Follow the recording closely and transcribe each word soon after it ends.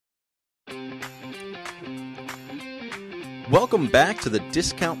Welcome back to the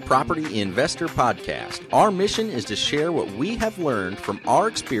Discount Property Investor Podcast. Our mission is to share what we have learned from our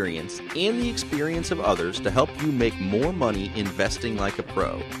experience and the experience of others to help you make more money investing like a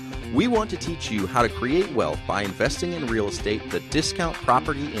pro. We want to teach you how to create wealth by investing in real estate the Discount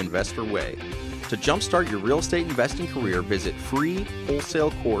Property Investor way. To jumpstart your real estate investing career, visit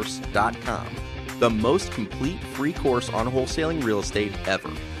freewholesalecourse.com, the most complete free course on wholesaling real estate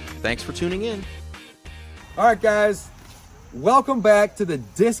ever. Thanks for tuning in. All right, guys. Welcome back to the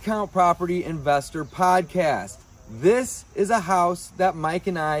Discount Property Investor Podcast. This is a house that Mike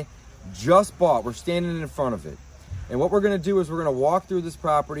and I just bought. We're standing in front of it. And what we're going to do is we're going to walk through this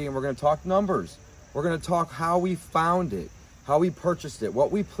property and we're going to talk numbers. We're going to talk how we found it, how we purchased it, what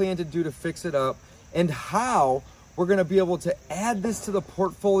we plan to do to fix it up, and how we're going to be able to add this to the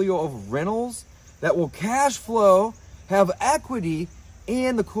portfolio of rentals that will cash flow, have equity,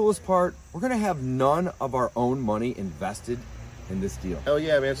 and the coolest part, we're going to have none of our own money invested in this deal. Hell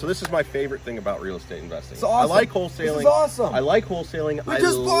yeah, man. So this is my favorite thing about real estate investing. It's awesome. I like wholesaling. This is awesome. I like wholesaling. We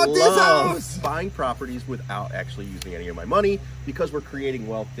just bought this house. Buying properties without actually using any of my money because we're creating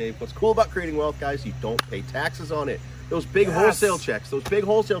wealth, Dave. What's cool about creating wealth, guys, you don't pay taxes on it. Those big wholesale checks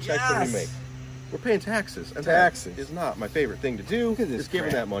that we make, we're paying taxes. And taxes is not my favorite thing to do. Is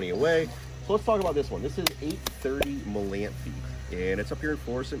giving that money away. So let's talk about this one. This is 830 Melanthie. And it's up here in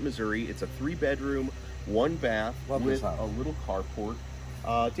Florissant, Missouri. It's a 3-bedroom, 1 bath with a little carport.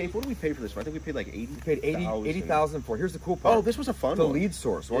 Dave, what did we pay for this one? I think we paid like $80,000 for it. Here's the cool part. Oh, this was a fun one. The lead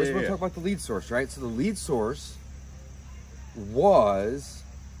source. We always want to talk about the lead source, right? So the lead source was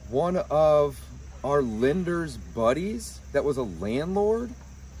one of our lender's buddies that was a landlord.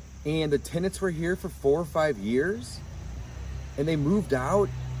 And the tenants were here for 4 or 5 years. And they moved out.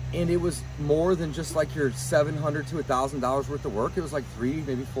 And it was more than just like your $700 to $1,000 worth of work. It was like $3,000,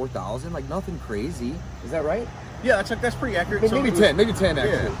 maybe $4,000, like nothing crazy. Is that right? Yeah, that's pretty accurate. Maybe 10 actually.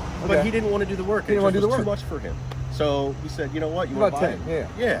 Yeah. Okay. But he didn't want to do the work. He didn't want to do the work. Too much for him. So he said, you know what? You want to buy 10, it?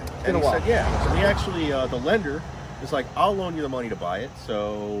 Yeah. And he said, yeah. So he actually, the lender is like, I'll loan you the money to buy it.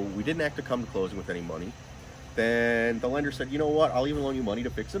 So we didn't have to come to closing with any money. Then the lender said, you know what? I'll even loan you money to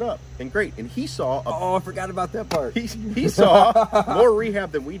fix it up. And great. And he saw... I forgot about that part. He saw more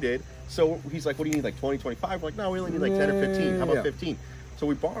rehab than we did. So he's like, what do you need, like 20, 25? We're like, no, we only need like 10 or 15. How about 15? So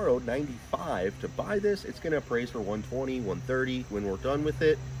we borrowed 95 to buy this. It's going to appraise for 120, 130. When we're done with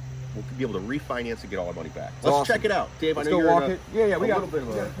it, we'll be able to refinance and get all our money back. Let's check it out. Dave, Let's I know go you're walk it. Yeah, we got a little bit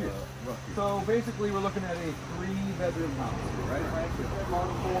of a... So basically, we're looking at a 3-bedroom house, right?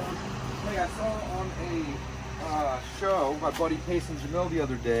 Hey, I saw on a show my buddy Payson Jamil the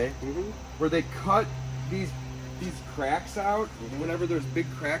other day where they cut these cracks out whenever there's big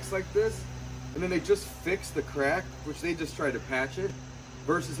cracks like this, and then they just fix the crack, which they just try to patch it,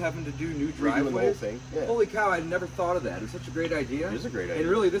 versus having to do new driveways. The whole thing. Yeah. Holy cow, I never thought of that. It was such a great idea. It is a great idea. And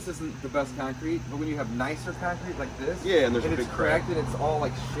really, this isn't the best concrete, but when you have nicer concrete like this, and there's a big it's cracked and it's all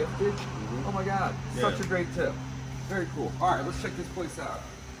like shifted. Oh my god, such a great tip. Very cool. All right, let's check this place out.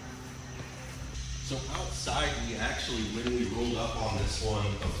 So outside, we actually, when we rolled up on this one,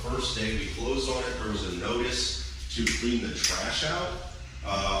 the first day we closed on it, there was a notice to clean the trash out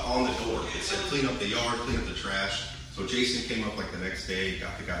on the door. It said clean up the yard, clean up the trash. So Jason came up like the next day,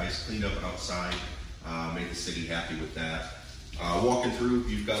 got the guys cleaned up outside, made the city happy with that. Walking through,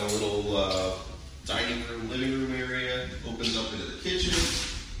 you've got a little dining room, living room area, opens up into the kitchen.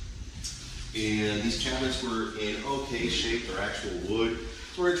 And these cabinets were in okay shape, they're actual wood.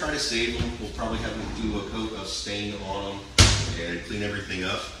 So we're gonna try to save them. We'll probably have them do a coat of stain on them and clean everything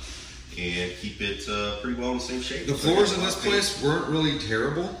up and keep it pretty well in the same shape. The floors in this place weren't really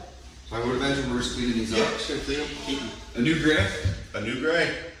terrible. So I would imagine we're just cleaning these up. Just gonna clean them, keep them. A new gray? A new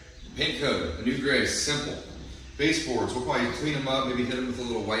gray. Paint coat, a new gray, simple. Baseboards, we'll probably clean them up, maybe hit them with a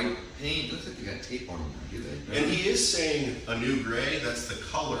little white paint. It looks like they got tape on them, do they? And he is saying a new gray, that's the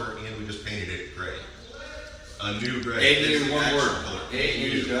color, and we just painted it gray. A new gray. A new, one word.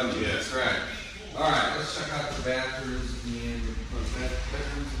 A-U-W. Yeah. That's right. All right, let's check out the bathrooms and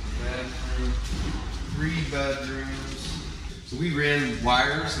bedrooms. 3 bedrooms. So we ran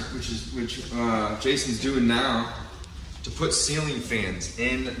wires, which Jason's doing now, to put ceiling fans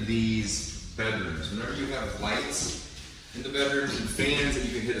in these bedrooms. Whenever you have lights in the bedrooms and fans, that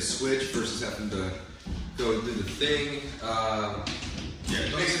you can hit a switch versus having to go do the thing.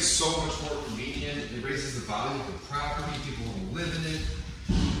 It makes it so much more convenient. It raises the value of the property. People want to live in it.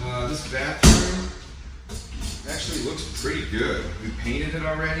 This bathroom actually looks pretty good. We painted it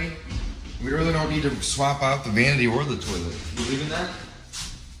already. We really don't need to swap out the vanity or the toilet. You believe in that?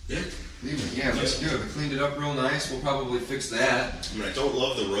 Yeah. Yeah, it looks good. We cleaned it up real nice. We'll probably fix that. I mean, I don't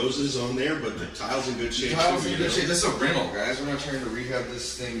love the roses on there, but the tile's in good shape. Tile's too, in good shape. This is a rental, guys. We're not trying to rehab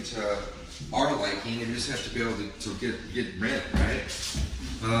this thing to our liking. You just have to be able to get rent, right?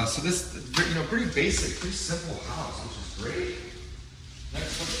 So this, pretty basic, pretty simple house, which is great.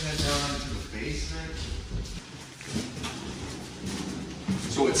 Next, let's head down into the basement.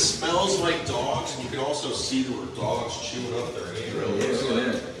 So it smells like dogs, and you can also see there were dogs chewing up their nails.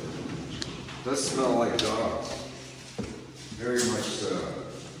 Yeah, it does smell like dogs. Very much so.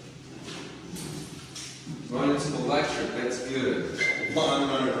 Running some electric, that's good. Lawn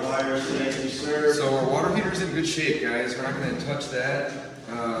wires, thank you, sir. So our water heater's in good shape, guys. We're not going to touch that.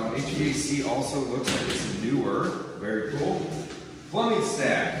 HVAC also looks like it's newer. Very cool. Plumbing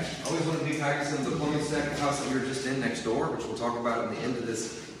stack. Always want to be cognizant of the plumbing stack. The house that we were just in next door, which we'll talk about at the end of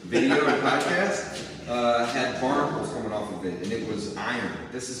this video and podcast, had barnacles coming off of it, and it was iron.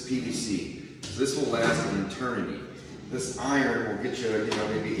 This is PVC. So this will last an eternity. This iron will get you,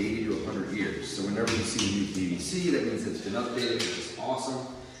 maybe 80 to 100 years. So whenever you see new PVC, that means it's been updated, which is awesome.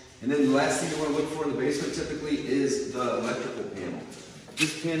 And then the last thing you want to look for in the basement typically is the electrical panel.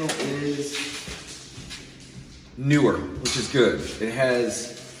 This panel is newer, which is good. It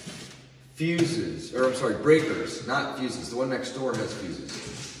has breakers, not fuses. The one next door has fuses.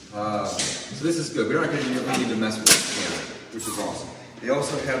 So this is good. We're not going to need to mess with this panel, which is awesome. They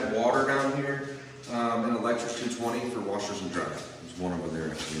also have water down here, an electric 220 for washers and dryers. There's one over there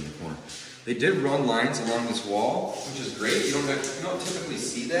actually in the corner. They did run lines along this wall, which is great. You don't typically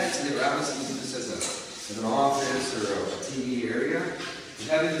see that. So they were obviously using this as an office or a TV area. And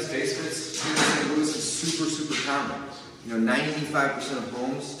having this basement here in St. Louis is super, super common. 95% of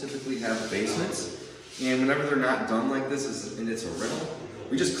homes typically have basements. And whenever they're not done like this and it's a rental,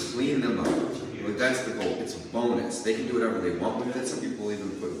 we just clean them up. That's the goal. It's a bonus. They can do whatever they want with it. Some people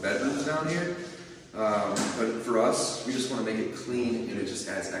even put bedrooms down here. But for us, we just want to make it clean, and it just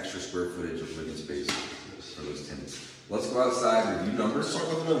adds extra square footage of living space for those tenants. Let's go outside, review numbers. Start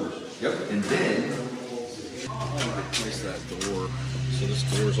with the numbers. Yep. And then Replace that door. So this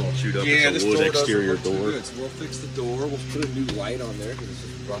door's all chewed up. Yeah, it's this a wood door exterior doesn't look too door. good. So we'll fix the door. We'll put a new light on there because it's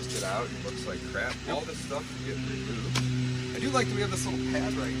just rusted out and looks like crap. All this stuff will get removed. I do like that we have this little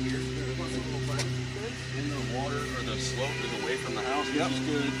pad right here. And the water or the slope is away from the house, Yep. which is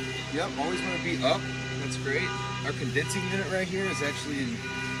good. Yep, always want to be up. That's great. Our condensing unit right here is actually in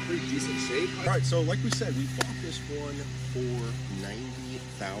pretty decent shape. All right, so like we said, we bought this one for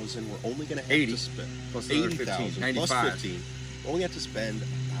 $90,000. We're only going to have 80 to spend plus another 80,000 15, plus 95. 15. We only have to spend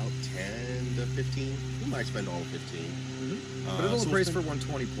about 10 to 15. We might spend all 15. But it'll so appraise it's for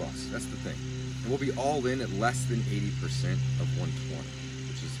 120 plus. That's the thing. And we'll be all in at less than 80% of 120,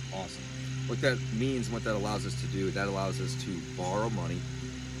 which is awesome. What that means, what that allows us to do, that allows us to borrow money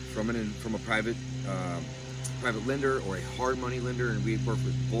from a private lender or a hard money lender, and we work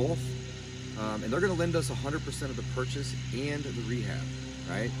with both. And they're going to lend us 100% of the purchase and the rehab,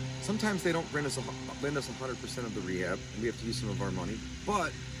 right? Sometimes they don't lend us 100% of the rehab, and we have to use some of our money.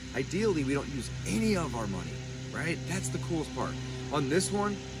 But ideally, we don't use any of our money, right? That's the coolest part. On this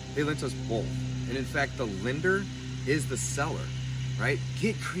one, they lent us both. And in fact, the lender is the seller, right?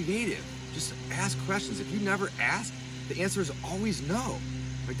 Get creative. Just ask questions. If you never ask, the answer is always no.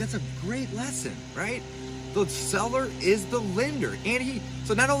 Like, that's a great lesson, right? The seller is the lender. And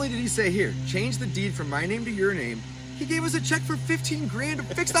so not only did he say, here, change the deed from my name to your name, he gave us a check for $15 grand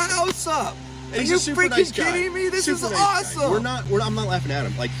to fix the house up. Are he's you a super freaking nice guy. kidding me? This Super is nice guy. awesome. I'm not laughing at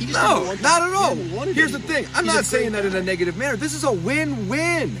him. Like, he just didn't No, want not to- at all. he didn't want it Here's the anymore. thing. I'm He's not a saying great that in a negative manner. This is a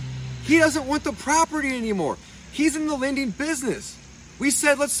win-win. He doesn't want the property anymore. He's in the lending business. We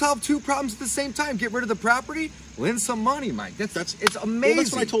said, let's solve two problems at the same time. Get rid of the property, lend some money, Mike. It's amazing. Well,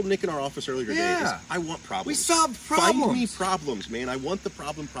 that's what I told Nick in our office earlier today. Yeah. Is I want problems. We solved Find me problems. problems, man. I want the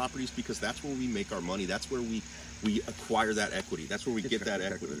problem properties because that's where we make our money. That's where we acquire that equity. That's where we get that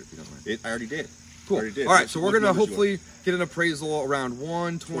equity. I already did. Cool. I already did. All right, so we're What going to numbers you hopefully get an appraisal around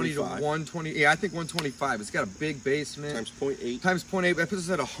 120 to 25. 120. Yeah, I think 125. It's got a big basement. Times 0.8. Times 0.8. That puts us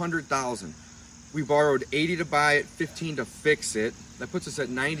at 100,000. We borrowed 80 to buy it, 15 to fix it. That puts us at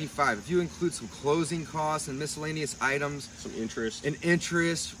 95. If you include some closing costs and miscellaneous items, Some interest. and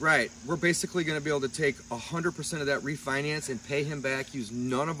interest, right, we're basically going to be able to take 100% of that refinance and pay him back, use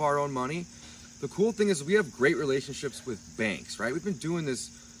none of our own money. The cool thing is we have great relationships with banks, right? We've been doing this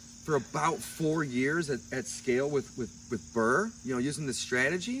for about 4 years at scale with Burr, using this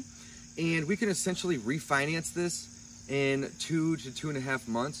strategy. And we can essentially refinance this in 2 to 2.5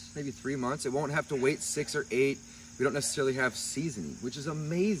 months, maybe 3 months. It won't have to wait 6 or 8. We don't necessarily have seasoning, which is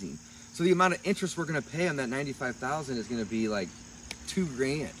amazing. So the amount of interest we're going to pay on that $95,000 is going to be like $2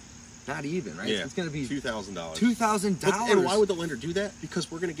 grand, Not even, right? Yeah. It's going to be $2,000. $2,000. And why would the lender do that?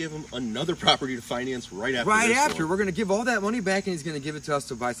 Because we're going to give him another property to finance right after. Right this after. one. We're going to give all that money back, and he's going to give it to us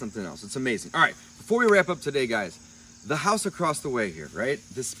to buy something else. It's amazing. All right, before we wrap up today, guys, the house across the way here, right?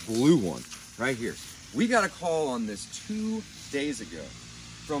 This blue one right here. We got a call on this 2 days ago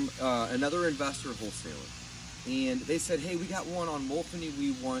from another investor wholesaler. And they said, hey, we got one on Molfany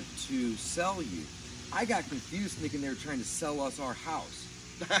we want to sell you. I got confused thinking they were trying to sell us our house.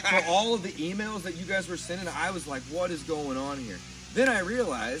 For all of the emails that you guys were sending, I was like, what is going on here? Then I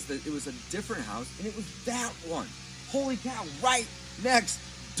realized that it was a different house, and it was that one. Holy cow, right next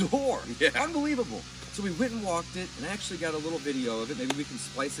door. Yeah. Unbelievable. So we went and walked it, and I actually got a little video of it. Maybe we can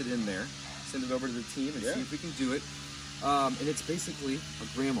splice it in there, send it over to the team, and see if we can do it. And it's basically a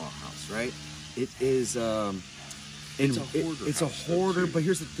grandma house, right? It is. It's a hoarder, but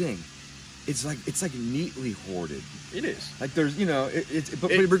here's the thing. It's like neatly hoarded. It is. Like there's,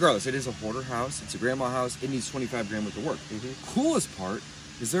 but regardless, it is a hoarder house. It's a grandma house. It needs 25 grand worth of work. Coolest part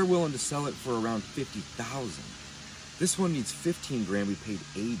is they're willing to sell it for around 50,000. This one needs 15 grand. We paid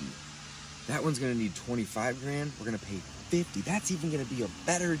 80. That one's gonna need 25 grand. We're gonna pay 50. That's even gonna be a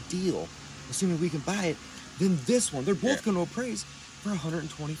better deal, assuming we can buy it, than this one. They're both gonna appraise for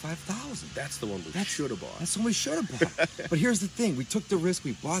 125,000. That's the one we should have bought. That's the one we should have bought. But here's the thing: we took the risk.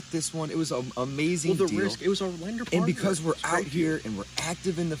 We bought this one. It was an amazing deal. Risk. It was our lender partner. And because we're out here and we're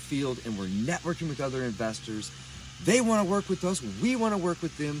active in the field and we're networking with other investors, they want to work with us. We want to work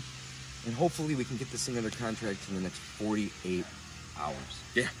with them, and hopefully we can get this thing under contract in the next 48 hours.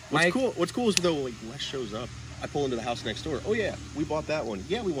 Yeah. What's cool is though, like Wes shows up. I pull into the house next door. Oh yeah, we bought that one.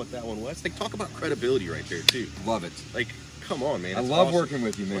 Yeah, we want that one, Wes. Like talk about credibility right there too. Love it. Like. Come on, man. I love working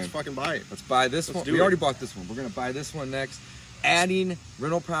with you, man. Let's fucking buy it. Let's buy this one. We already bought this one. We're going to buy this one next. Adding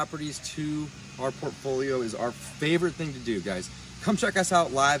rental properties to our portfolio is our favorite thing to do, guys. Come check us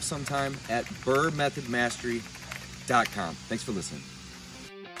out live sometime at BurrMethodMastery.com. Thanks for listening.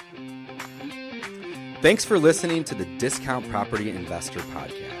 Thanks for listening to the Discount Property Investor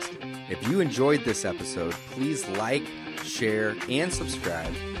Podcast. If you enjoyed this episode, please like, share, and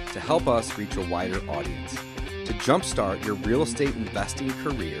subscribe to help us reach a wider audience. To jumpstart your real estate investing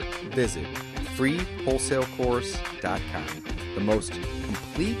career, visit freewholesalecourse.com, the most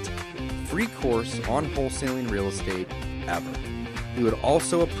complete free course on wholesaling real estate ever. We would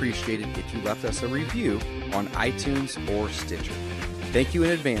also appreciate it if you left us a review on iTunes or Stitcher. Thank you in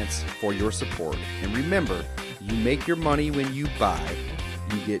advance for your support. And remember, you make your money when you buy,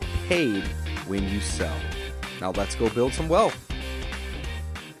 you get paid when you sell. Now let's go build some wealth.